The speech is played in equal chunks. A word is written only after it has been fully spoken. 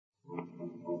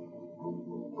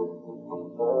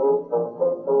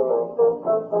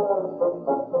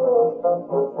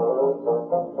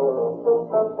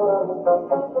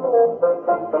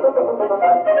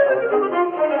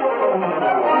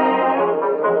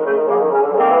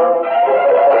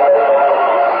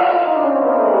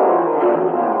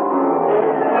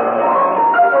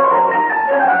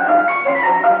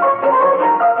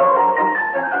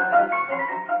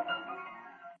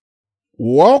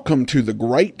Welcome to the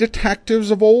Great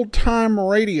Detectives of Old Time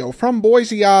Radio from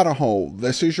Boise, Idaho.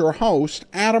 This is your host,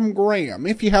 Adam Graham.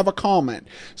 If you have a comment,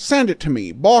 send it to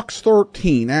me,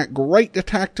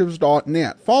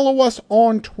 box13@greatdetectives.net. Follow us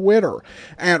on Twitter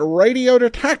 @Radio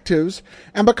Detectives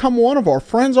and become one of our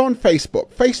friends on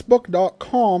Facebook,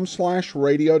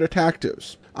 facebook.com/Radio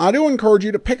Detectives. I do encourage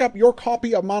you to pick up your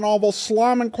copy of my novel,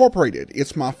 Slime Incorporated.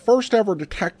 It's my first ever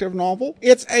detective novel.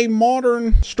 It's a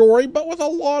modern story, but with a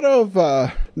lot of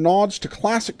nods to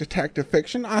classic detective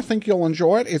fiction. I think you'll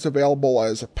enjoy it. It's available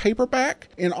as a paperback,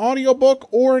 an audiobook,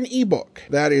 or an ebook.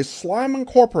 That is Slime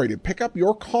Incorporated. Pick up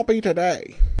your copy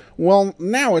today. Well,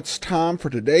 now it's time for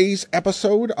today's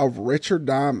episode of Richard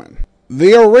Diamond.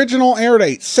 The original air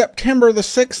date, September the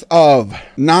 6th of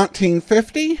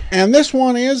 1950, and this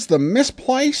one is The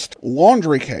Misplaced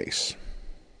Laundry Case.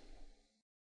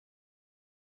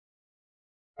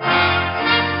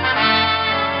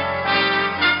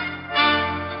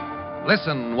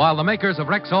 Listen while the makers of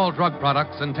Rexall drug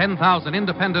products and 10,000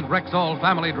 independent Rexall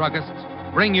family druggists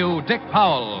bring you Dick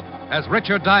Powell as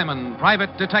Richard Diamond,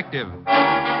 private detective.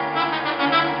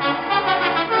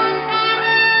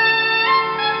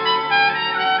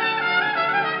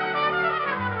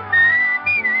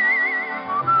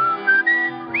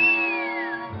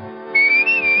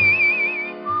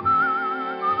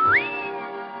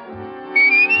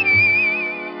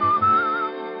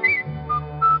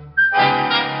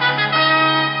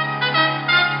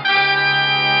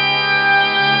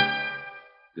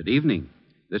 Good evening.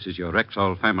 This is your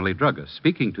Rexall family druggist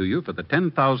speaking to you for the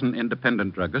 10,000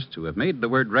 independent druggists who have made the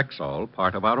word Rexall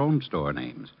part of our own store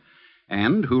names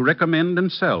and who recommend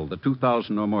and sell the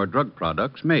 2,000 or more drug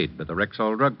products made by the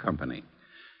Rexall Drug Company.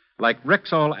 Like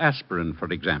Rexall aspirin,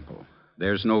 for example.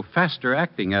 There's no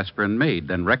faster-acting aspirin made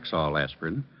than Rexall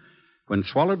aspirin. When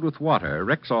swallowed with water,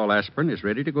 Rexall aspirin is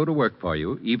ready to go to work for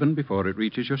you even before it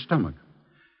reaches your stomach.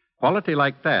 Quality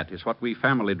like that is what we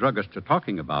family druggists are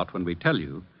talking about when we tell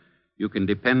you you can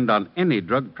depend on any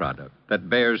drug product that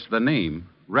bears the name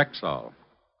Rexall.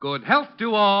 Good health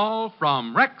to all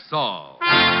from Rexall.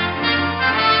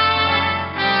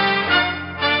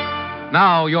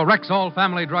 Now, your Rexall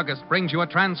family druggist brings you a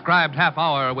transcribed half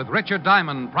hour with Richard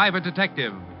Diamond, private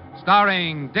detective,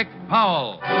 starring Dick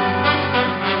Powell.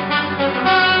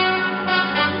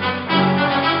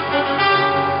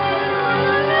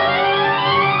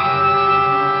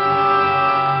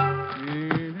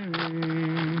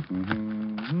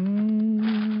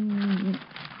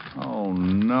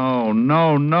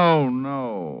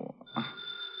 No.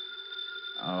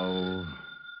 Oh.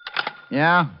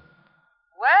 Yeah?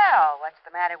 Well, what's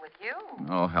the matter with you?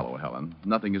 Oh, hello, Helen.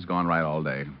 Nothing has gone right all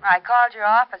day. I called your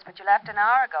office, but you left an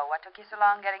hour ago. What took you so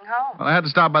long getting home? Well, I had to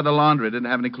stop by the laundry. Didn't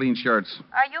have any clean shirts.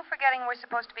 Are you forgetting we're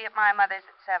supposed to be at my mother's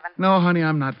at 7? No, honey,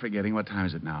 I'm not forgetting. What time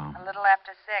is it now? A little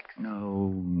after 6.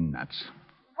 No, nuts.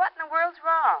 What in the world's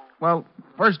wrong? Well,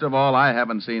 first of all, I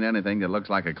haven't seen anything that looks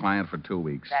like a client for 2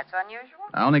 weeks. That's unusual.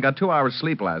 I only got 2 hours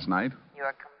sleep last night.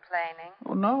 You're complaining?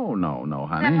 Oh, no,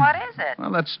 honey. Then what is it?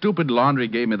 Well, that stupid laundry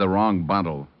gave me the wrong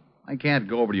bundle. I can't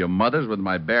go over to your mother's with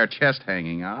my bare chest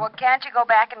hanging out. Well, can't you go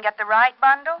back and get the right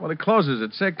bundle? Well, it closes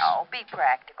at 6. Oh, be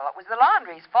practical. It was the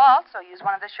laundry's fault, so use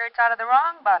one of the shirts out of the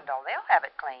wrong bundle. They'll have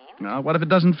it clean. Now, what if it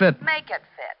doesn't fit? Make it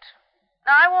fit.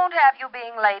 Now, I won't have you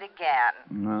being late again.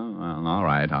 Well, all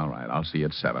right. I'll see you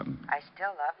at 7. I still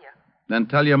love you. Then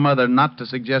tell your mother not to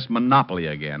suggest Monopoly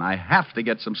again. I have to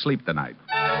get some sleep tonight.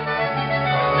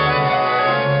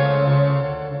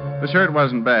 The shirt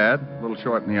wasn't bad. A little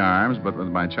short in the arms, but with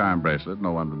my charm bracelet,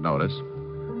 no one would notice.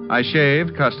 I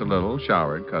shaved, cussed a little,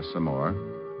 showered, cussed some more.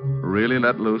 Really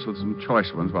let loose with some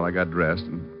choice ones while I got dressed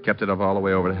and kept it up all the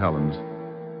way over to Helen's.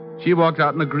 She walked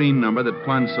out in a green number that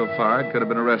plunged so far it could have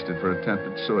been arrested for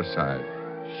attempted suicide.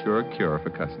 Sure cure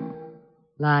for cussing.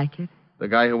 Like it? The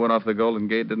guy who went off the Golden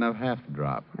Gate didn't have half the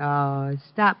drop. Oh,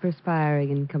 stop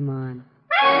perspiring and come on.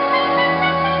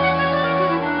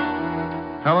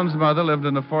 Helen's mother lived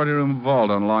in a 40-room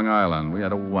vault on Long Island. We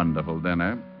had a wonderful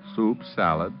dinner. Soup,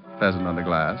 salad, pheasant on the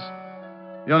glass.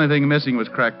 The only thing missing was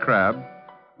cracked crab.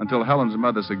 Until Helen's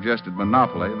mother suggested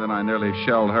Monopoly, then I nearly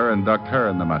shelled her and ducked her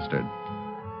in the mustard.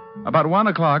 About 1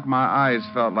 o'clock, my eyes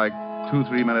felt like 2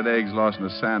 3-minute eggs lost in a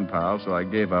sand pile, so I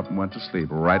gave up and went to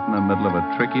sleep right in the middle of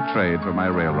a tricky trade for my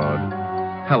railroad.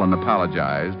 Helen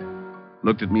apologized,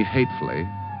 looked at me hatefully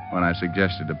when I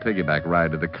suggested a piggyback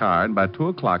ride to the car, and by 2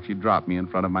 o'clock she dropped me in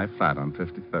front of my flat on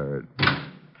 53rd.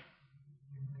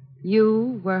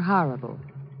 You were horrible.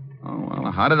 Oh,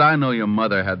 well, how did I know your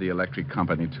mother had the electric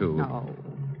company, too? No.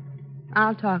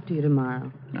 I'll talk to you tomorrow.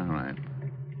 All right.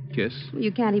 Kiss?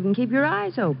 You can't even keep your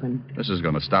eyes open. This is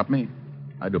going to stop me.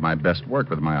 I do my best work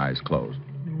with my eyes closed.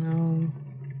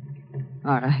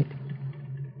 All right.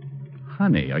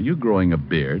 Honey, are you growing a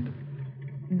beard?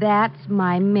 That's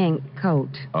my mink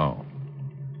coat. Oh.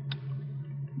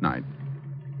 Night.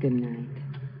 Good night.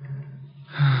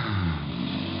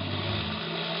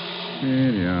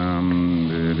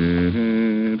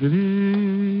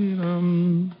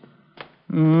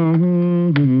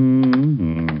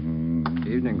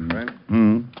 Evening, friend.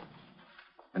 Hmm?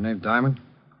 Your name Diamond?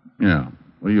 Yeah.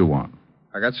 What do you want?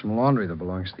 I got some laundry that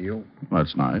belongs to you.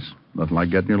 That's nice. Nothing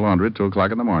like getting your laundry at 2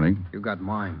 o'clock in the morning. You got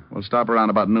mine. We'll stop around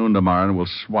about noon tomorrow and we'll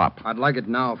swap. I'd like it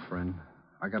now, friend.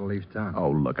 I gotta leave town. Oh,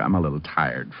 look, I'm a little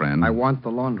tired, friend. I want the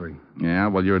laundry. Yeah,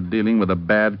 well, you're dealing with a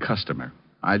bad customer.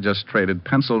 I just traded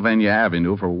Pennsylvania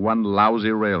Avenue for one lousy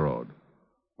railroad.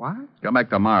 What? Come back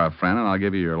tomorrow, friend, and I'll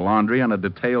give you your laundry and a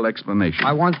detailed explanation.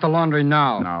 I want the laundry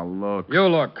now. Now, look. You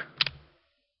look.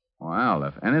 Well,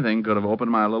 if anything could have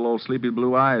opened my little old sleepy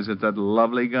blue eyes, it's that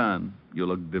lovely gun. You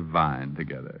look divine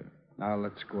together. Now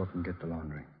let's go up and get the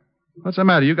laundry. What's the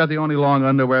matter? You got the only long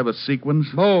underwear with sequins?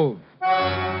 Move.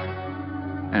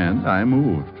 And I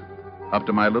moved. Up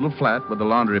to my little flat with the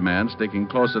laundryman sticking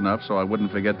close enough so I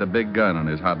wouldn't forget the big gun in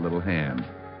his hot little hand.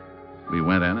 We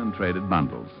went in and traded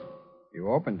bundles. You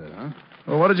opened it, huh?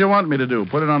 Well, what did you want me to do?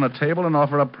 Put it on a table and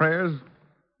offer up prayers?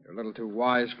 You're a little too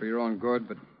wise for your own good,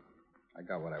 but I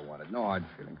got what I wanted. No hard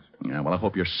feelings. Yeah, well, I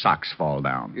hope your socks fall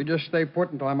down. You just stay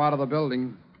put until I'm out of the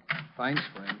building. Thanks,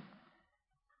 friend.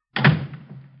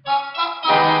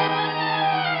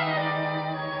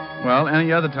 Well,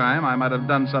 any other time, I might have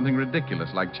done something ridiculous,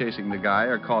 like chasing the guy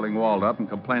or calling Walt up and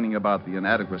complaining about the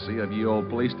inadequacy of ye old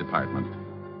police department.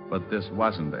 But this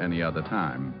wasn't any other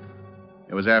time.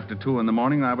 It was after 2 in the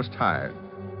morning, and I was tired.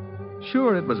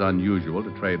 Sure, it was unusual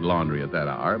to trade laundry at that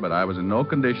hour, but I was in no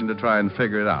condition to try and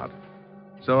figure it out.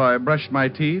 So I brushed my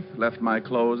teeth, left my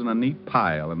clothes in a neat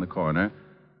pile in the corner,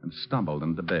 and stumbled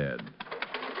into bed.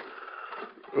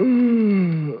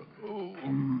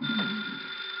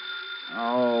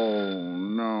 Oh,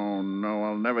 no,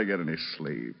 I'll never get any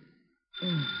sleep.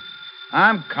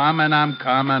 I'm coming.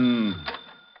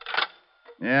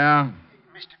 Yeah?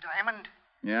 Mr. Diamond?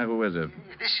 Yeah, who is it?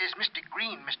 This is Mr.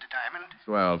 Green, Mr. Diamond.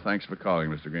 Swell, thanks for calling,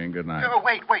 Mr. Green. Good night. Oh,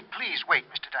 wait, please wait,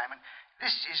 Mr. Diamond.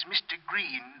 This is Mr.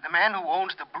 Green, the man who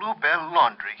owns the Bluebell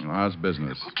Laundry. Well, how's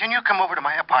business? Can you come over to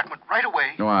my apartment right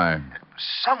away? Why?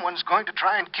 Someone's going to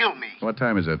try and kill me. What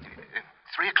time is it?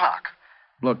 3 o'clock.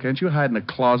 Look, can't you hide in a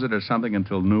closet or something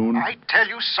until noon? I tell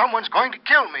you, someone's going to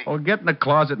kill me. Oh, get in the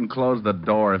closet and close the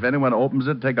door. If anyone opens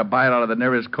it, take a bite out of the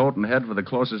nearest coat and head for the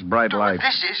closest bright light.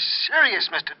 This is serious,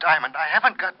 Mr. Diamond. I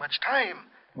haven't got much time.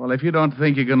 Well, if you don't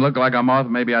think you can look like a moth,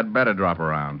 maybe I'd better drop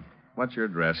around. What's your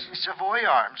address? Savoy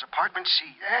Arms, apartment C.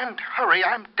 And hurry,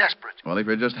 I'm desperate. Well, if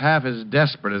you're just half as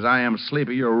desperate as I am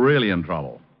sleepy, you're really in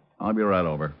trouble. I'll be right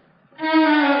over.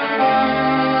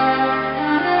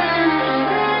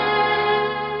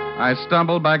 I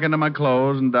stumbled back into my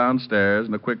clothes and downstairs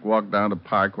and a quick walk down to the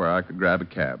park where I could grab a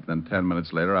cab. Then 10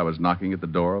 minutes later, I was knocking at the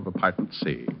door of apartment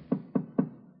C.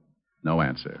 No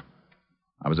answer.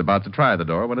 I was about to try the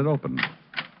door when it opened.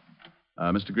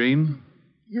 Mr. Green?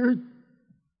 You're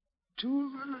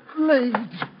too late.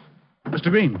 Mr.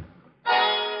 Green.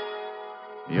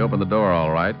 He opened the door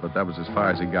all right, but that was as far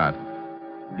as he got.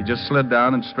 He just slid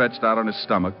down and stretched out on his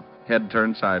stomach, head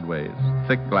turned sideways,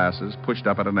 thick glasses pushed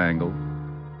up at an angle,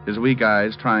 his weak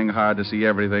eyes trying hard to see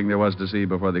everything there was to see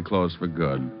before they closed for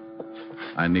good.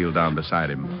 I kneeled down beside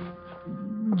him.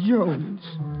 Jones.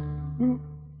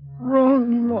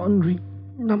 Wrong laundry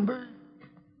number.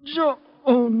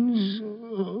 Jones.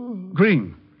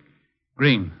 Green.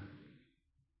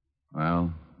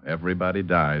 Well, everybody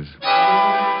dies.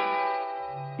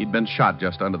 He'd been shot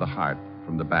just under the heart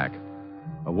from the back.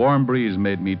 A warm breeze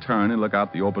made me turn and look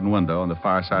out the open window on the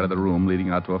far side of the room leading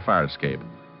out to a fire escape.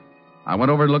 I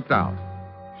went over and looked out.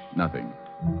 Nothing.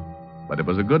 But it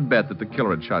was a good bet that the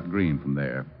killer had shot Green from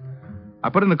there. I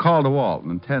put in a call to Walt,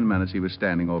 and in 10 minutes he was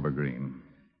standing over Green.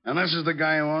 And this is the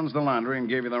guy who owns the laundry and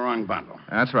gave you the wrong bundle.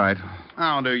 That's right.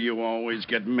 How do you always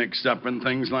get mixed up in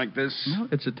things like this? Well,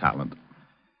 it's a talent.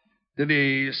 Did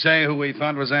he say who he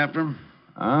thought was after him?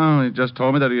 Oh, he just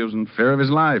told me that he was in fear of his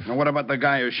life. Now, what about the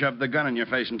guy who shoved the gun in your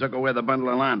face and took away the bundle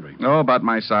of laundry? Oh, about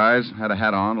my size. Had a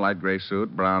hat on, light gray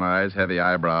suit, brown eyes, heavy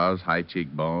eyebrows, high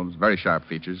cheekbones, very sharp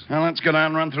features. Well, let's go down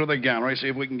and run through the gallery, see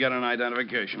if we can get an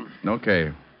identification.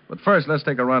 Okay. But first, let's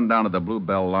take a run down to the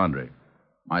Bluebell Laundry.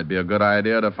 Might be a good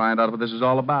idea to find out what this is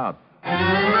all about.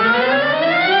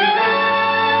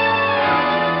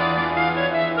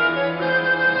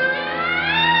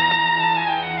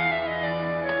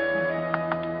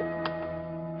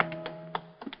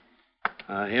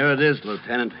 Here it is,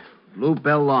 Lieutenant.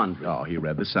 Bluebell Laundry. Oh, he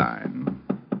read the sign.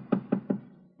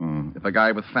 If a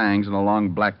guy with fangs and a long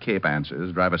black cape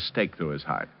answers, drive a stake through his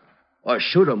heart. Or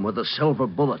shoot him with a silver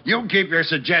bullet. You keep your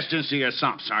suggestions to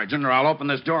yourself, Sergeant, or I'll open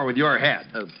this door with your head.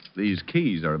 These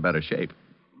keys are in better shape.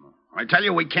 I tell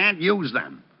you, we can't use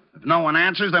them. If no one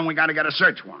answers, then we got to get a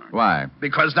search warrant. Why?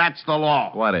 Because that's the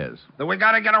law. What is? That we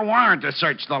got to get a warrant to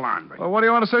search the laundry. Well, what do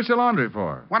you want to search the laundry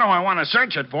for? What do I want to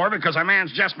search it for? Because a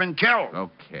man's just been killed.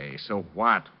 Okay, so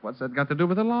what? What's that got to do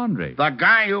with the laundry? The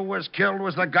guy who was killed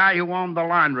was the guy who owned the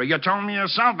laundry. You told me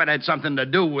yourself it had something to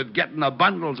do with getting the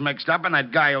bundles mixed up and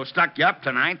that guy who stuck you up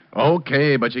tonight.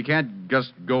 Okay, but you can't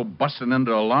just go busting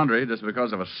into a laundry just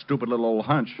because of a stupid little old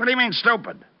hunch. What do you mean,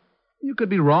 stupid? You could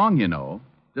be wrong, you know.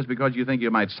 Just because you think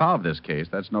you might solve this case,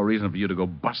 that's no reason for you to go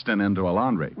busting into a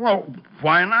laundry. Well,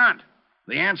 why not?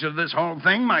 The answer to this whole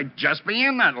thing might just be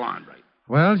in that laundry.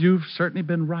 Well, you've certainly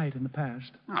been right in the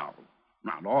past. No,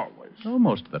 not always. Oh,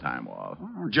 most of the time, Walt.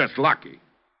 Well, just lucky.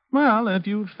 Well, if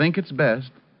you think it's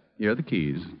best, here are the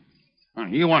keys.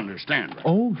 You understand, right?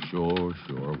 Oh, sure,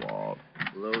 Walt.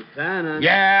 Lieutenant.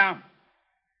 Yeah?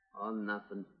 Oh,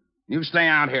 nothing. You stay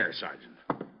out here, Sergeant.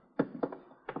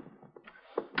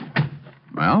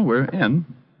 Well, we're in.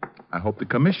 I hope the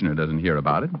commissioner doesn't hear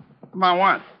about it. About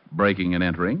what? Breaking and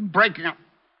entering. Breaking up?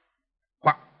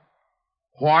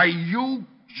 Why, you...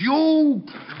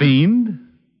 Fiend?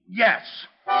 Yes.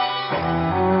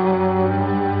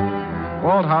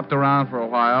 Walt hopped around for a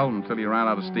while until he ran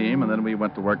out of steam, and then we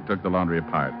went to work and took the laundry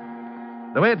apart.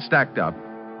 The way it stacked up,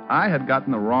 I had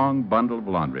gotten the wrong bundle of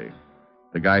laundry.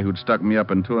 The guy who'd stuck me up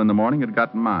in 2 a.m. had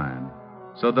gotten mine.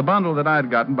 So the bundle that I'd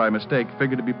gotten by mistake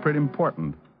figured to be pretty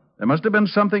important. There must have been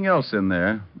something else in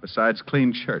there besides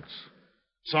clean shirts.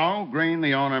 So, Green,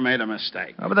 the owner, made a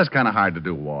mistake. Oh, but that's kind of hard to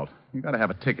do, Walt. You got to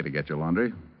have a ticket to get your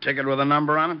laundry. Ticket with a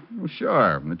number on it? Well,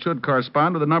 sure. It should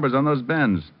correspond with the numbers on those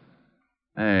bins.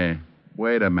 Hey,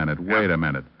 wait a minute.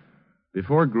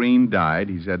 Before Green died,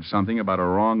 he said something about a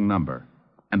wrong number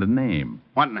and a name.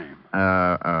 What name?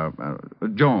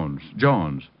 Jones.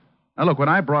 Now, look, when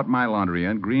I brought my laundry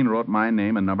in, Green wrote my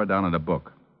name and number down in a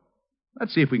book.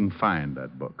 Let's see if we can find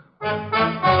that book.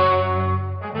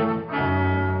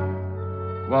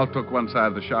 Walt took one side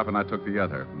of the shop and I took the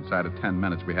other. Inside of 10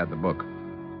 minutes, we had the book.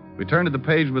 We turned to the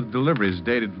page with deliveries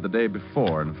dated for the day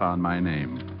before and found my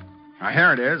name.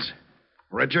 Here it is.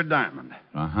 Richard Diamond.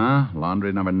 Uh-huh.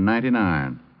 Laundry number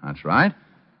 99. That's right.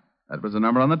 That was the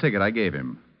number on the ticket I gave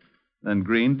him. Then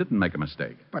Green didn't make a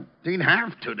mistake. But he'd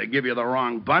have to give you the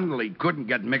wrong bundle. He couldn't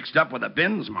get mixed up with the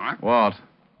bins, Mark. Walt,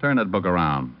 turn that book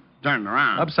around. Turn it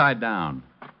around? Upside down.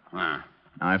 Ah.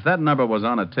 Now, if that number was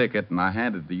on a ticket and I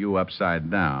handed it to you upside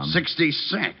down...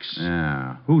 66.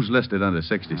 Yeah. Who's listed under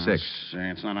 66? Let's see,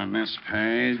 it's not on this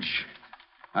page.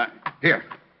 Here.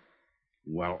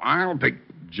 Well, I'll be...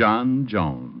 John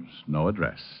Jones. No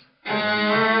address.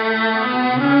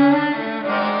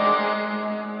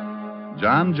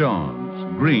 John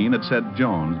Jones. Green had said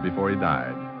Jones before he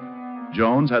died.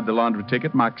 Jones had the laundry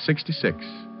ticket marked 66.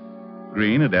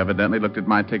 Green had evidently looked at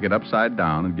my ticket upside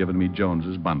down and given me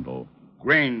Jones's bundle.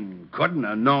 Green couldn't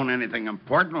have known anything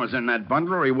important was in that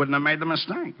bundle or he wouldn't have made the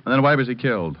mistake. And then why was he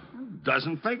killed?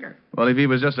 Doesn't figure. Well, if he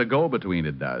was just a go-between,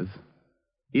 it does.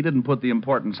 He didn't put the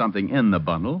important something in the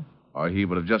bundle, or he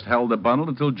would have just held the bundle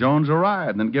until Jones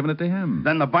arrived and then given it to him.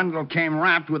 Then the bundle came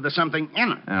wrapped with the something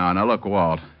in it. Now, look,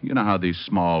 Walt, you know how these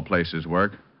small places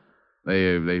work.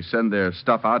 They send their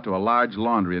stuff out to a large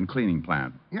laundry and cleaning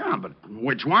plant. Yeah, but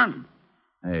which one?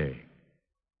 Hey,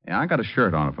 I got a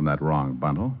shirt on it from that wrong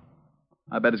bundle.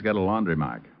 I bet it's got a laundry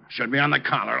mark. Should be on the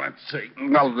collar. Let's see.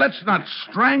 Well, let's not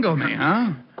strangle me,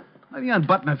 huh? Let me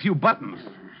unbutton a few buttons.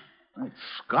 Great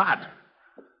Scott.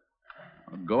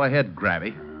 Well, go ahead,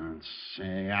 Grabby. Let's see.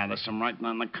 Yeah, there's some writing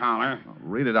on the collar.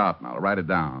 Read it out and I'll write it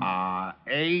down.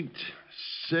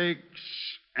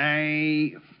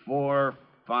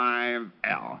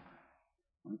 86A45L.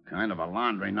 What kind of a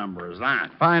laundry number is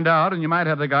that? Find out, and you might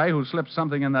have the guy who slipped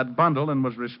something in that bundle and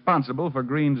was responsible for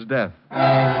Green's death.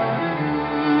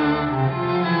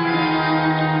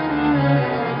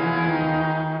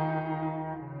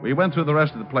 We went through the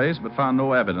rest of the place, but found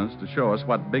no evidence to show us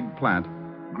what big plant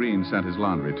Green sent his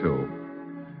laundry to.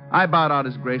 I bowed out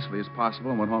as gracefully as possible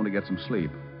and went home to get some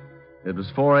sleep. It was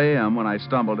 4 a.m. when I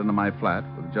stumbled into my flat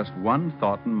with just one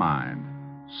thought in mind: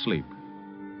 sleep.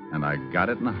 And I got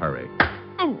it in a hurry.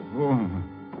 Oh.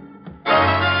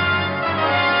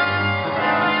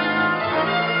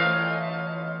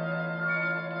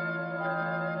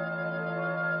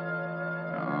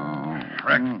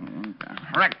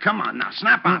 Rick, come on now.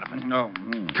 Snap out of it. No.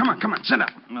 Come on. Sit up.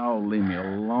 No, leave me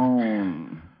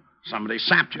alone. Somebody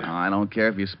sapped you. I don't care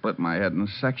if you split my head in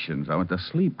sections. I went to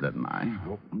sleep, didn't I?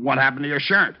 What happened to your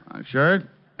shirt? My shirt?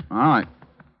 All right.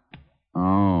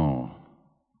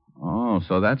 Oh,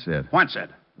 so that's it. What's it?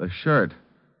 The shirt.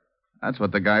 That's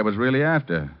what the guy was really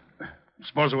after.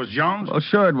 Suppose it was Jones? Well,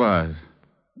 sure it was.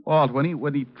 Walt,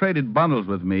 when he traded bundles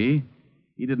with me,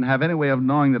 he didn't have any way of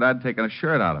knowing that I'd taken a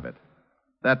shirt out of it.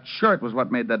 That shirt was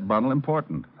what made that bundle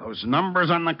important. Those numbers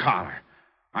on the collar.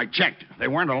 I checked. They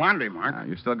weren't a laundry mark.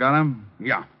 You still got them?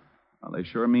 Yeah. Well, they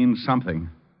sure mean something.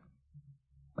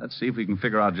 Let's see if we can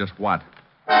figure out just what.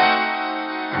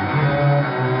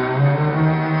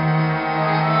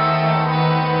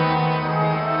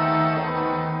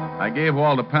 I gave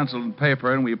Walt a pencil and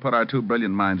paper, and we put our two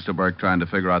brilliant minds to work trying to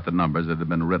figure out the numbers that had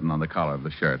been written on the collar of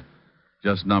the shirt.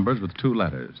 Just numbers with two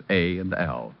letters, A and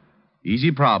L.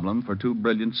 Easy problem for two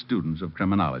brilliant students of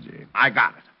criminology. I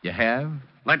got it. You have?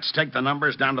 Let's take the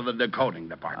numbers down to the decoding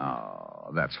department.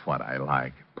 Oh, that's what I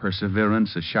like.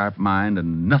 Perseverance, a sharp mind,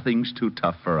 and nothing's too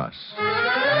tough for us.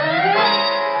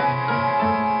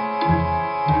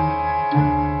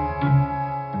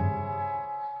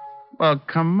 Well,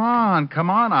 come on,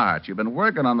 Art. You've been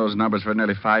working on those numbers for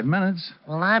nearly 5 minutes.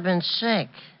 Well, I've been sick.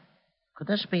 Could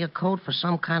this be a code for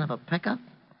some kind of a pickup?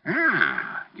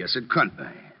 Guess it could be.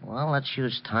 Well, let's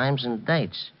use times and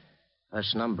dates.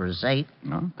 First number is 8.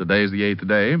 No, today's the 8th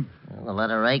day. Well, the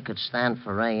letter A could stand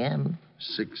for A.M.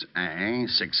 6A,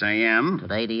 6 a.m.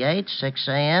 Could 88, 6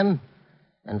 a.m.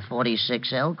 And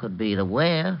 46L could be the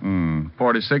where.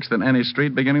 46th in any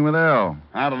street beginning with L.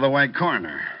 Out of the way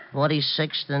corner.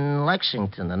 46th in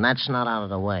Lexington, and that's not out of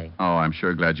the way. Oh, I'm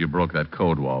sure glad you broke that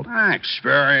code, Walt.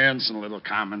 Experience and a little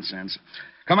common sense.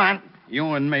 Come on.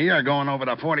 You and me are going over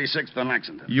to 46th and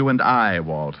Lexington. You and I,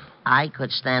 Walt. I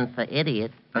could stand for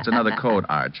idiot. That's another code,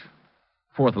 Arch.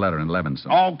 Fourth letter in Levinson.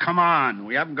 Oh, come on.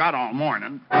 We haven't got all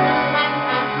morning.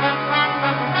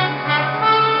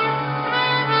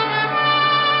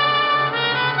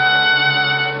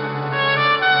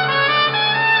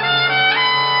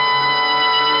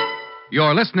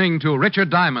 You're listening to Richard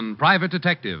Diamond, Private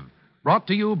Detective, brought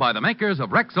to you by the makers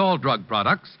of Rexall Drug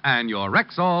Products and your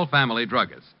Rexall family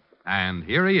druggist. And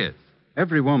here he is.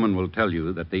 Every woman will tell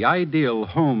you that the ideal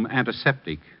home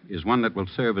antiseptic is one that will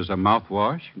serve as a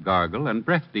mouthwash, gargle, and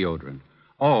breath deodorant,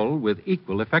 all with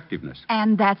equal effectiveness.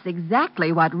 And that's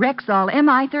exactly what Rexall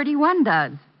MI31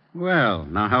 does. Well,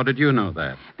 now how did you know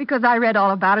that? Because I read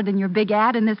all about it in your big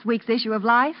ad in this week's issue of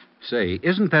Life. Say,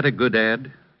 isn't that a good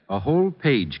ad? A whole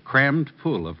page crammed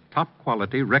full of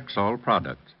top-quality Rexall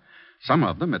products. Some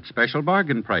of them at special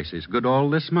bargain prices, good all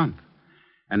this month.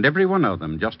 And every one of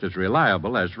them just as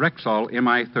reliable as Rexall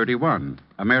MI31,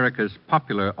 America's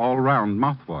popular all-round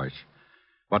mouthwash.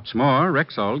 What's more,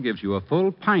 Rexall gives you a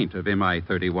full pint of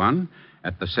MI31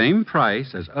 at the same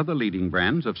price as other leading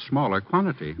brands of smaller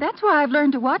quantity. That's why I've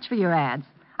learned to watch for your ads.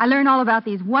 I learn all about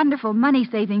these wonderful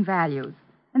money-saving values.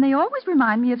 And they always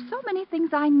remind me of so many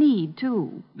things I need,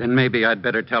 too. Then maybe I'd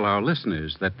better tell our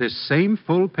listeners that this same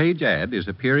full-page ad is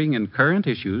appearing in current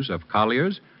issues of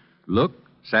Collier's, Look,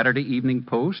 Saturday Evening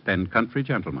Post, and Country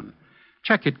Gentleman.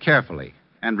 Check it carefully.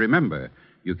 And remember,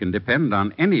 you can depend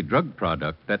on any drug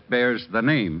product that bears the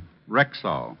name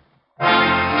Rexall.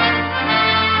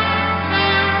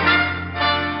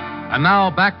 And now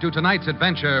back to tonight's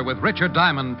adventure with Richard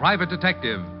Diamond, Private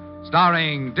Detective,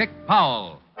 starring Dick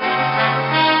Powell.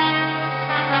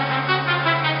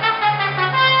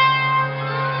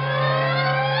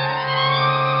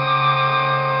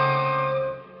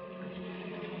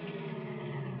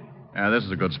 Yeah, this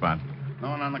is a good spot. No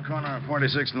one on the corner of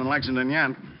 46th and Lexington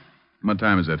yet. What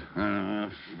time is it?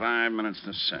 5 minutes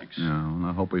to 6. Yeah, well,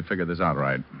 I hope we figured this out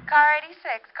right. Car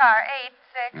 86, car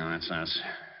 86. Yeah, that's us.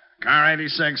 Car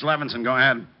 86, Levinson, go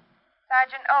ahead.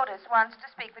 Sergeant Otis wants to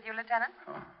speak with you, Lieutenant.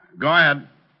 Go ahead.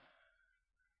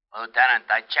 Lieutenant,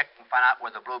 I checked and found out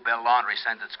where the Bluebell Laundry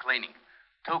sends its cleaning.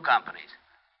 2 companies,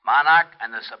 Monarch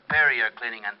and the Superior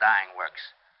Cleaning and Dyeing Works.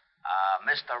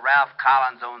 Mr. Ralph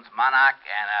Collins owns Monarch,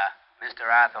 and Mr.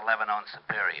 Arthur Levin owns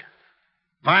Superior.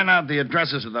 Find out the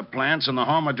addresses of the plants and the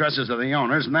home addresses of the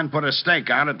owners, and then put a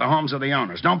stake out at the homes of the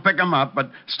owners. Don't pick them up,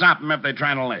 but stop them if they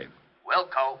try to leave.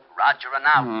 Wilco, Roger, and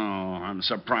out. Oh, I'm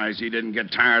surprised he didn't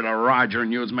get tired of Roger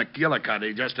and use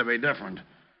McGillicuddy just to be different.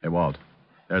 Hey, Walt,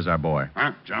 there's our boy.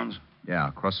 Huh, Jones? Yeah,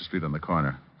 across the street on the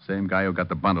corner. Same guy who got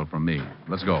the bundle from me.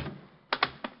 Let's go.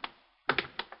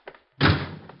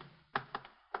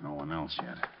 No one else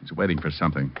yet. He's waiting for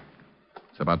something.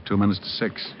 It's about 2 minutes to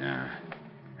 6. Yeah.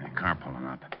 Car pulling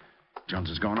up. Jones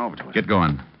is going over to it. Get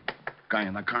going. Guy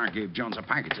in the car gave Jones a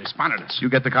package. They spotted us. You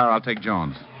get the car, I'll take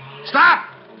Jones. Stop!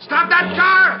 Stop that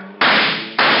car!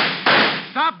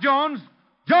 Stop, Jones!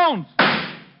 Jones!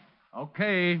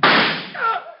 Okay.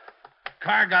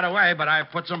 Car got away, but I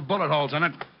put some bullet holes in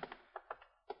it.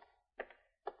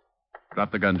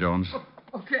 Drop the gun, Jones.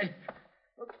 Okay.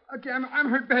 Okay, I'm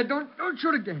hurt bad. Don't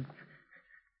shoot again.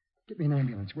 Get me an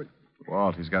ambulance, will you?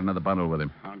 Walt, he's got another bundle with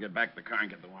him. I'll get back to the car and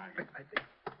get the wagon.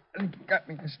 I think he got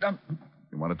me in the stump.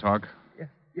 You want to talk?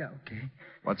 Yeah, okay.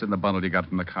 What's in the bundle you got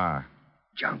from the car?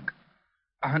 Junk.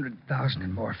 100,000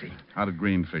 in morphine. How did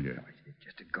Green figure?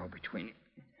 Just a go-between.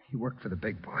 He worked for the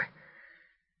big boy.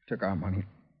 Took our money,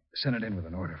 sent it in with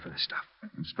an order for the stuff.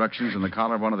 Instructions in the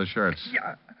collar of one of the shirts.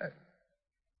 Yeah.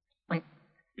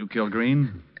 You killed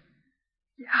Green?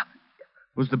 Yeah.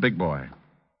 Who's the big boy?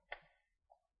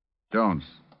 Jones.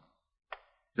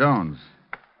 Jones.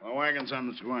 The wagon's on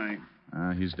its way.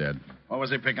 He's dead. What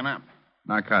was he picking up?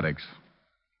 Narcotics.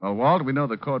 Well, Walt, we know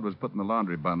the code was put in the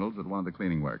laundry bundles at one of the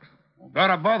cleaning works. Go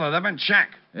to both of them and check.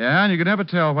 Yeah, and you can never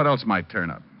tell what else might turn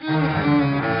up.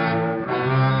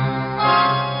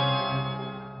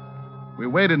 We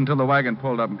waited until the wagon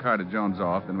pulled up and carted Jones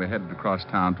off, then we headed across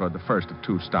town toward the first of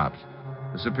two stops,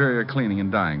 the Superior Cleaning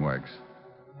and Dyeing Works.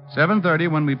 7:30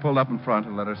 when we pulled up in front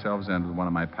and let ourselves in with one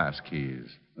of my pass keys.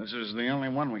 This is the only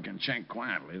one we can check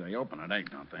quietly. They open at 8,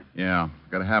 don't they? Yeah.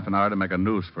 Got a half an hour to make a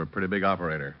noose for a pretty big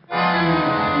operator.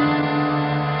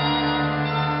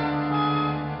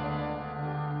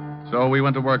 So we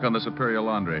went to work on the Superior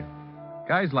Laundry.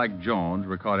 Guys like Jones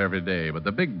were caught every day, but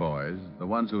the big boys, the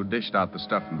ones who dished out the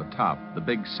stuff from the top, the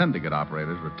big syndicate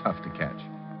operators, were tough to catch.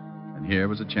 And here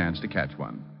was a chance to catch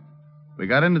one. We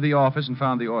got into the office and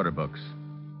found the order books.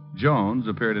 Jones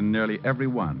appeared in nearly every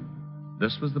one.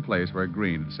 This was the place where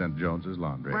Green had sent Jones's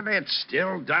laundry. But it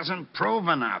still doesn't prove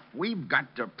enough. We've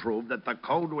got to prove that the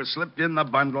code was slipped in the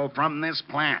bundle from this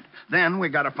plant. Then we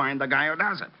got to find the guy who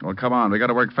does it. Well, come on. We got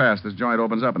to work fast. This joint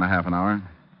opens up in a half an hour.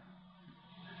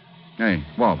 Hey,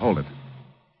 Walt, hold it.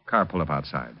 Car pull up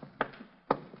outside.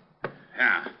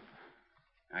 Yeah.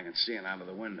 I can see it out of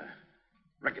the window.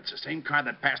 Rick, it's the same car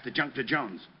that passed the junk to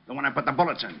Jones. The one I put the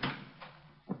bullets in.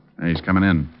 Hey, he's coming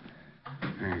in.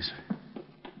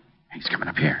 He's coming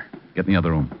up here. Get in the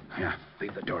other room. Yeah,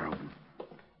 leave the door open.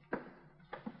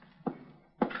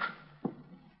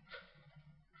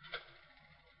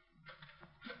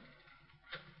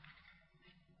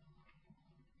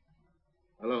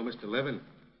 Hello, Mr. Levin?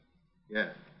 Yeah,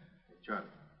 Charlie.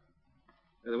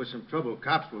 There was some trouble.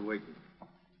 Cops were waiting.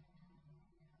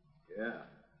 Yeah.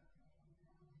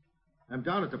 I'm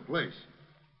down at the place.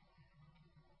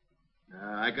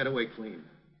 I got away clean.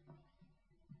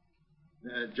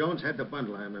 Jones had the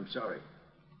bundle. I'm sorry.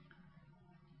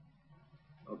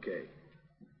 Okay.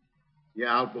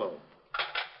 Yeah, I'll blow.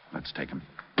 Let's take him.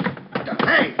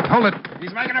 Hey! Hold it.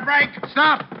 He's making a break.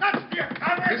 Stop!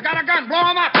 He's got a gun.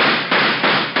 Blow him up.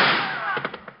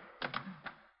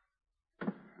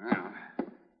 Well,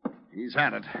 he's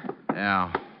had it.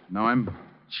 Yeah. Know him?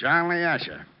 Charlie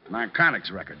Usher.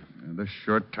 Narcotics record. This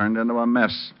sure turned into a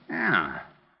mess. Yeah.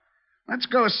 Let's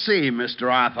go see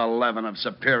Mr. Arthur Levin of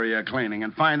Superior Cleaning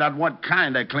and find out what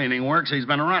kind of cleaning works he's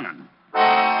been running.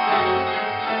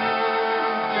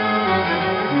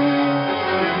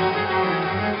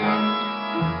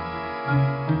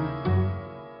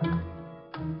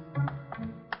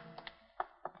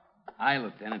 Hi,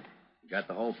 Lieutenant. Got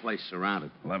the whole place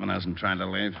surrounded. Levin hasn't tried to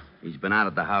leave. He's been out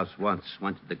of the house once.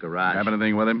 Went to the garage. Have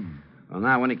anything with him? Well,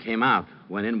 now, when he came out,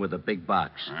 went in with a big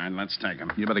box. All right, let's take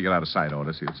him. You better get out of sight,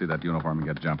 Otis. You'll see that uniform and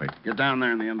get jumpy. Get down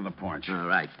there in the end of the porch. All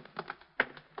right.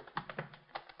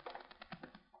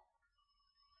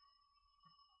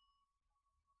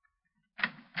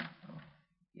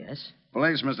 Yes?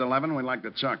 Police, Mr. Levin, we'd like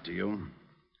to talk to you.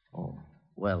 Oh,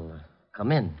 well,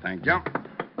 come in. Thank you.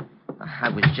 I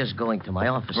was just going to my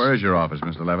office. Where is your office,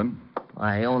 Mr. Levin?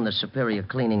 I own the Superior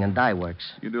Cleaning and Dye Works.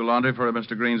 You do laundry for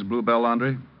Mr. Green's Bluebell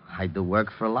Laundry? I do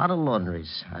work for a lot of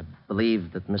laundries. I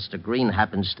believe that Mr. Green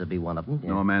happens to be one of them.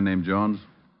 Know a man named Jones?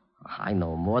 I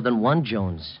know more than one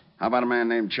Jones. How about a man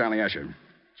named Charlie Usher?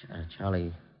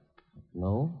 Charlie...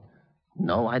 No.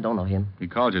 No, I don't know him. He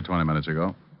called you 20 minutes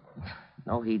ago.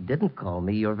 No, he didn't call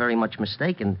me. You're very much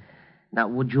mistaken. Now,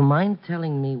 would you mind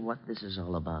telling me what this is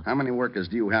all about? How many workers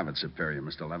do you have at Superior,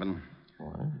 Mr. Levin?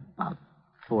 Well, about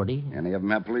 40. Any of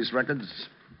them have police records?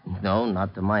 No,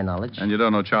 not to my knowledge. And you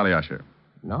don't know Charlie Usher?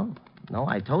 No. No,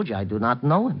 I told you I do not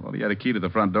know him. Well, he had a key to the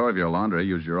front door of your laundry. He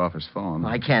used your office phone.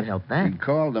 I can't help that. He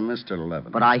called to Mr.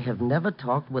 Levin. But I have never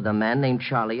talked with a man named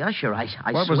Charlie Usher. I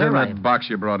what swear was in I... that box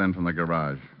you brought in from the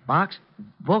garage? Box?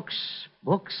 Books.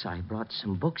 Books. I brought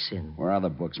some books in. Where are the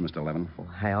books, Mr. Levin? Oh,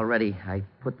 I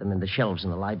put them in the shelves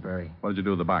in the library. What did you do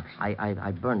with the box?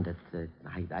 I burned it.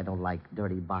 I don't like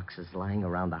dirty boxes lying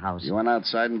around the house. You went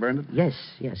outside and burned it? Yes,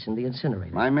 in the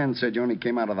incinerator. My men said you only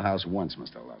came out of the house once,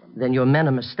 Mr. Levin. Then your men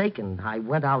are mistaken. I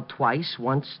went out twice,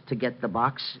 once to get the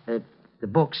box, the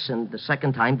books, and the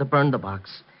second time to burn the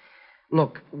box.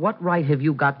 Look, what right have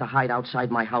you got to hide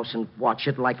outside my house and watch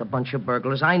it like a bunch of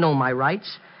burglars? I know my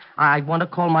rights. I want to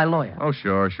call my lawyer. Oh,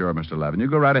 sure, Mr. Levin. You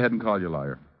go right ahead and call your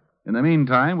lawyer. In the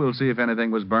meantime, we'll see if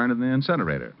anything was burned in the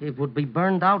incinerator. It would be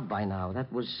burned out by now.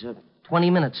 That was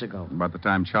 20 minutes ago. About the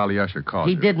time Charlie Usher called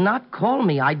He you. did not call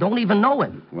me. I don't even know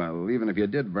him. Well, even if you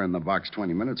did burn the box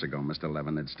 20 minutes ago, Mr.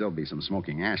 Levin, there'd still be some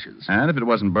smoking ashes. And if it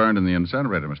wasn't burned in the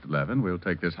incinerator, Mr. Levin, we'll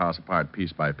take this house apart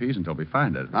piece by piece until we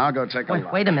find it. I'll go take a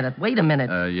look. Wait a minute.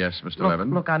 Yes, Mr.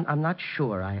 Levin? Look, I'm not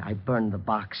sure. I burned the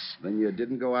box. Then you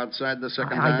didn't go outside the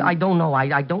second time? I don't know.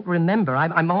 I don't remember.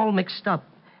 I'm all mixed up.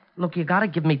 Look, you gotta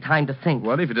give me time to think.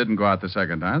 Well, if you didn't go out the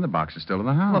second time, the box is still in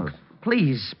the house. Look,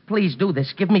 please do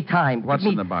this. Give me time. What's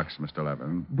in the box, Mr.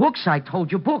 Levin? Books, I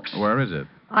told you, books. Where is it?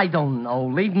 I don't know.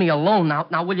 Leave me alone now.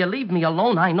 Now, will you leave me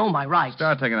alone? I know my rights.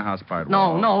 Start taking the house apart.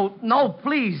 No,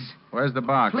 please. Where's the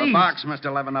box? Please. The box,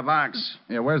 Mr. Levin, the box.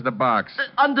 Yeah, where's the box?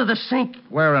 Under the sink.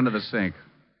 Where under the sink?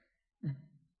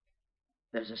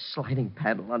 There's a sliding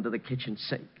panel under the kitchen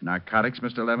sink. Narcotics,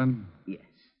 Mr. Levin?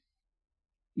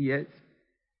 Yes.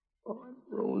 Oh,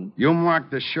 I'm ruined. You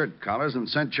marked the shirt collars and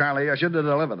sent Charlie Usher to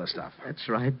deliver the stuff. That's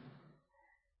right.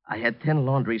 I had 10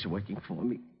 laundries working for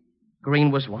me. Green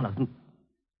was one of them.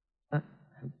 I'm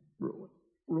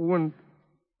ruined.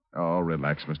 Oh,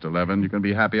 relax, Mr. Levin. You can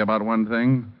be happy about one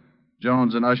thing.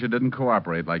 Jones and Usher didn't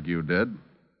cooperate like you did.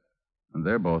 And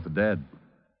they're both dead.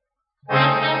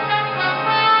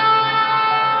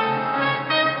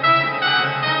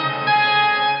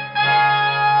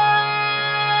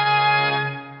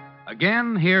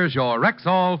 Again, here's your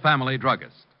Rexall family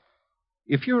druggist.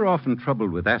 If you're often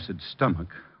troubled with acid stomach,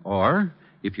 or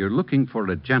if you're looking for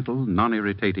a gentle,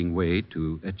 non-irritating way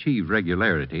to achieve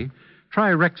regularity, try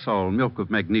Rexall Milk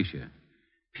of Magnesia.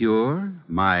 Pure,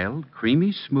 mild,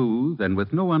 creamy smooth, and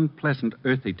with no unpleasant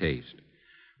earthy taste.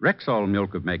 Rexall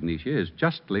Milk of Magnesia is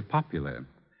justly popular.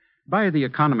 Buy the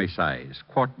economy size,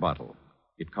 quart bottle.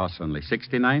 It costs only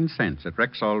 69 cents at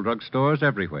Rexall drugstores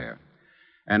everywhere.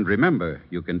 And remember,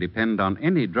 you can depend on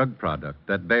any drug product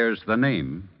that bears the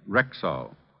name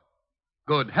Rexall.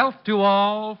 Good health to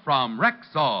all from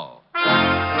Rexall.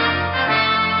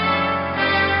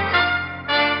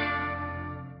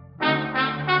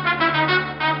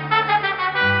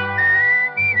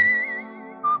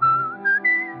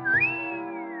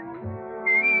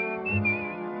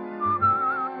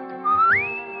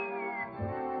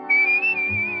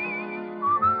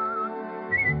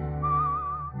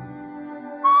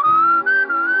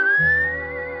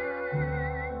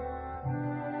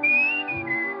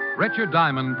 Richard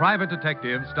Diamond, Private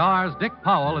Detective, stars Dick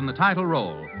Powell in the title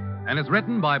role and is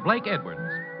written by Blake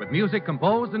Edwards, with music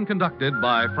composed and conducted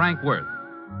by Frank Worth.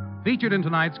 Featured in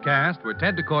tonight's cast were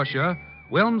Ted DeCorsia,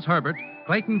 Wilms Herbert,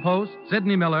 Clayton Post,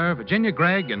 Sidney Miller, Virginia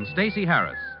Gregg, and Stacey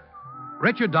Harris.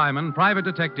 Richard Diamond, Private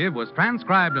Detective, was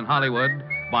transcribed in Hollywood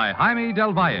by Jaime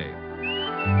Del Valle.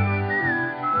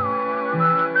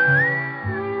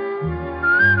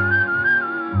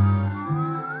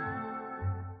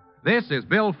 This is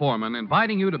Bill Foreman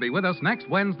inviting you to be with us next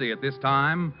Wednesday at this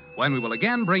time when we will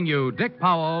again bring you Dick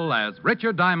Powell as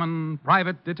Richard Diamond,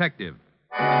 Private Detective.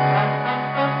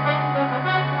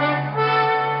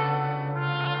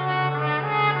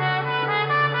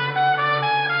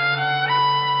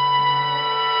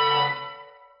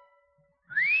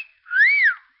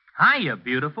 Hiya,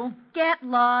 beautiful. Get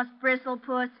lost,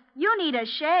 Bristlepuss. You need a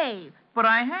shave. But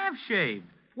I have shaved.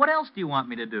 What else do you want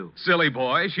me to do? Silly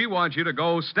boy, she wants you to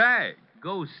go Stag.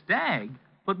 Go Stag?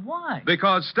 But why?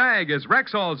 Because Stag is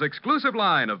Rexall's exclusive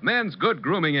line of men's good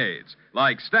grooming aids,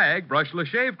 like Stag Brushless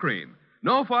Shave Cream.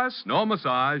 No fuss, no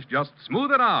massage, just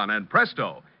smooth it on, and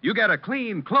presto, you get a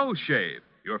clean, close shave.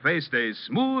 Your face stays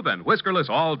smooth and whiskerless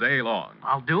all day long.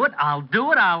 I'll do it. I'll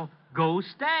go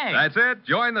Stag. That's it.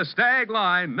 Join the Stag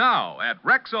line now at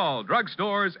Rexall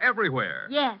drugstores everywhere.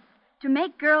 Yes, to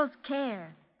make girls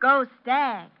care. Go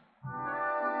Stag.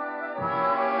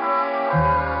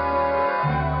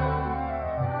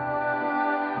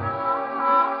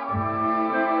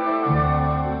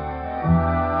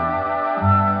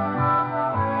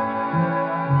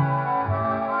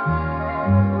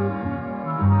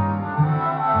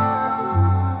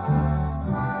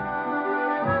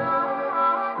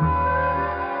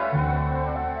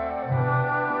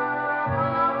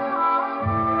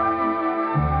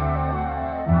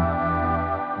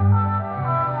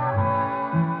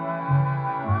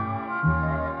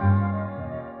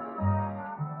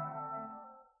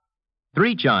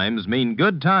 Three chimes mean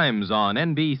good times on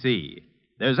NBC.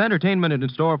 There's entertainment in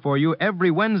store for you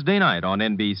every Wednesday night on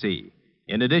NBC.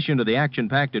 In addition to the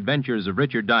action-packed adventures of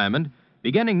Richard Diamond,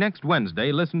 Beginning next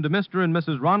Wednesday, listen to Mr. and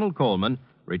Mrs. Ronald Coleman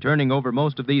returning over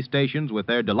most of these stations with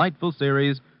their delightful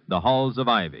series, The Halls of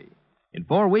Ivy. In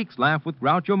 4 weeks, laugh with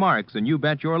Groucho Marx and You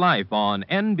Bet Your Life on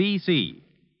NBC.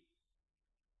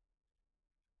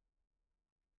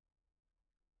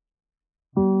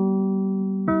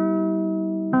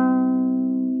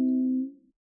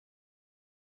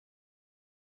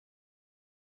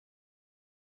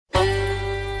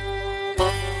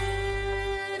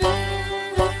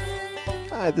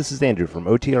 Hi, this is Andrew from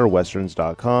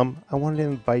OTRWesterns.com. I wanted to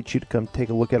invite you to come take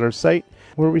a look at our site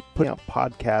where we put out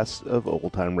podcasts of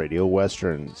old-time radio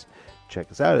westerns. Check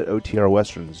us out at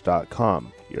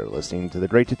OTRWesterns.com. You're listening to The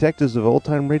Great Detectives of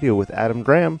Old-Time Radio with Adam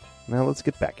Graham. Now let's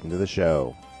get back into the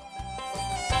show.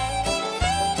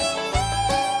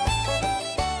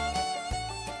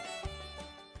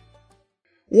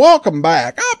 Welcome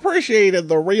back. I appreciated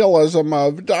the realism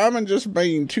of Diamond just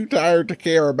being too tired to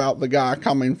care about the guy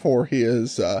coming for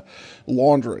his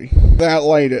laundry that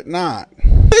late at night.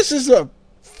 This is a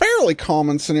fairly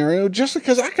common scenario just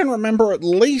because I can remember at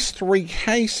least 3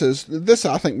 cases, this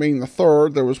I think being the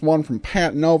third. There was one from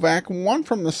Pat Novak, one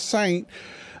from the Saint,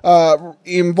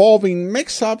 involving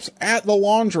mix-ups at the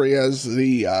laundry as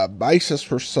the basis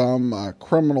for some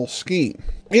criminal scheme.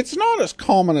 It's not as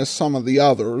common as some of the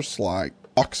others, like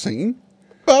boxing,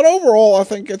 but overall I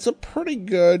think it's a pretty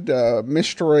good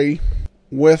mystery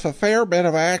with a fair bit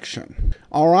of action.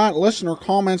 Alright, listener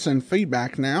comments and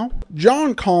feedback now.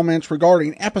 John comments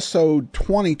regarding episode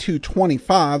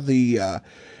 2225, the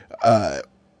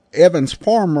Evans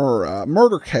Farmer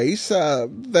murder case.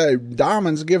 The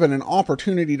Diamond's given an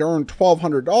opportunity to earn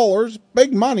 $1,200,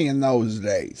 big money in those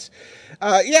days.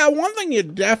 Yeah, one thing you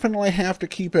definitely have to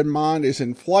keep in mind is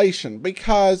inflation,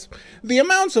 because the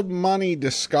amounts of money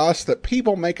discussed that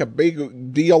people make a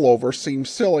big deal over seem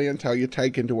silly until you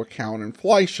take into account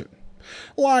inflation.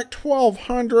 Like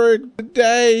 $1,200 a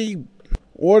day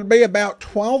would be about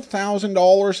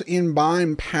 $12,000 in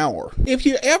buying power. If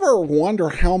you ever wonder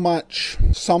how much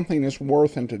something is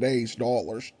worth in today's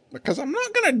dollars, because I'm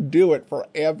not going to do it for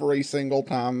every single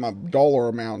time a dollar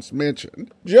amount's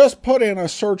mentioned, just put in a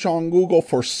search on Google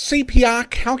for CPI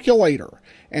calculator,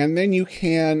 and then you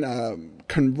can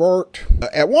convert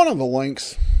at one of the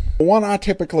links. The one I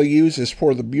typically use is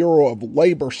for the Bureau of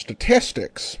Labor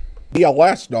Statistics,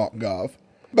 BLS.gov.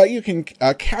 But you can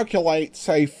calculate,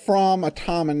 say, from a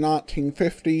time in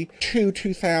 1950 to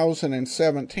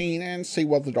 2017 and see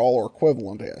what the dollar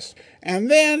equivalent is.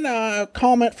 And then a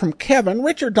comment from Kevin.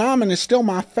 Richard Diamond is still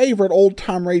my favorite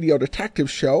old-time radio detective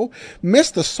show.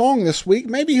 Missed the song this week.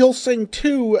 Maybe he'll sing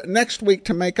 2 next week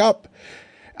to make up.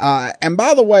 And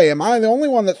by the way, am I the only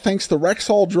one that thinks the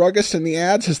Rexall druggist in the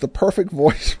ads is the perfect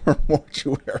voice for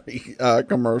mortuary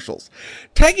commercials?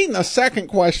 Taking the second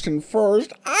question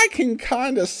first, I can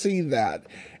kind of see that.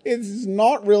 It's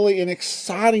not really an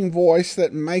exciting voice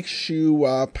that makes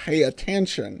you pay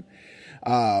attention.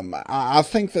 I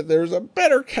think that there's a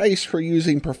better case for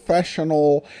using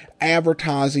professional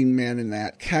advertising men in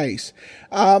that case.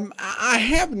 I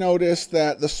have noticed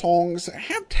that the songs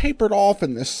have tapered off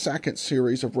in this second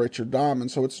series of Richard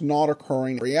Diamond, so it's not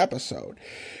occurring every episode.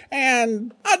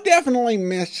 And I definitely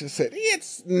miss it.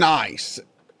 It's nice.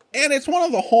 And it's one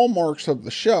of the hallmarks of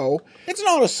the show. It's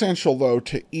not essential, though,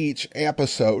 to each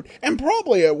episode. And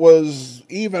probably it was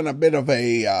even a bit of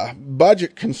a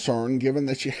budget concern, given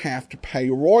that you have to pay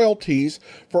royalties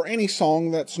for any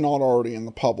song that's not already in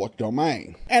the public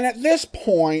domain. And at this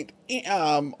point,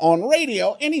 on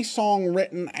radio, any song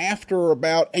written after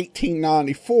about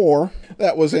 1894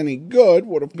 that was any good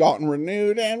would have gotten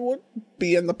renewed and would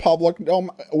be in the public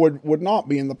would not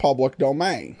be in the public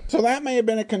domain. So that may have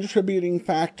been a contributing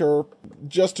factor,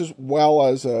 just as well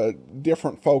as a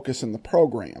different focus in the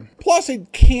program. Plus,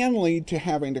 it can lead to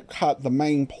having to cut the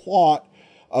main plot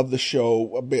of the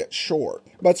show a bit short.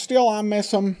 But still, I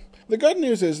miss them. The good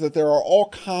news is that there are all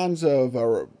kinds of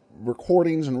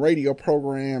recordings and radio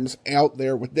programs out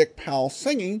there with Dick Powell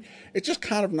singing. It's just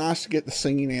kind of nice to get the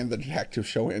singing and the detective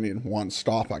show in one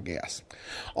stop, I guess.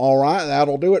 All right,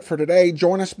 that'll do it for today.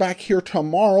 Join us back here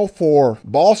tomorrow for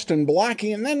Boston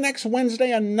Blackie, and then next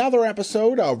Wednesday, another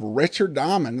episode of Richard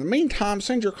Diamond. In the meantime,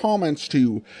 send your comments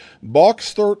to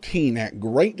Box13 at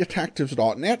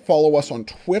greatdetectives.net. Follow us on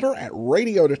Twitter at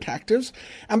Radio Detectives,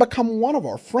 and become one of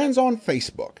our friends on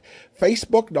Facebook.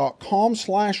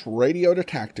 Facebook.com/Radio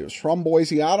Detectives. From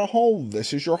Boise, Idaho,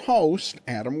 this is your host,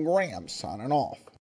 Adam Graham, signing off.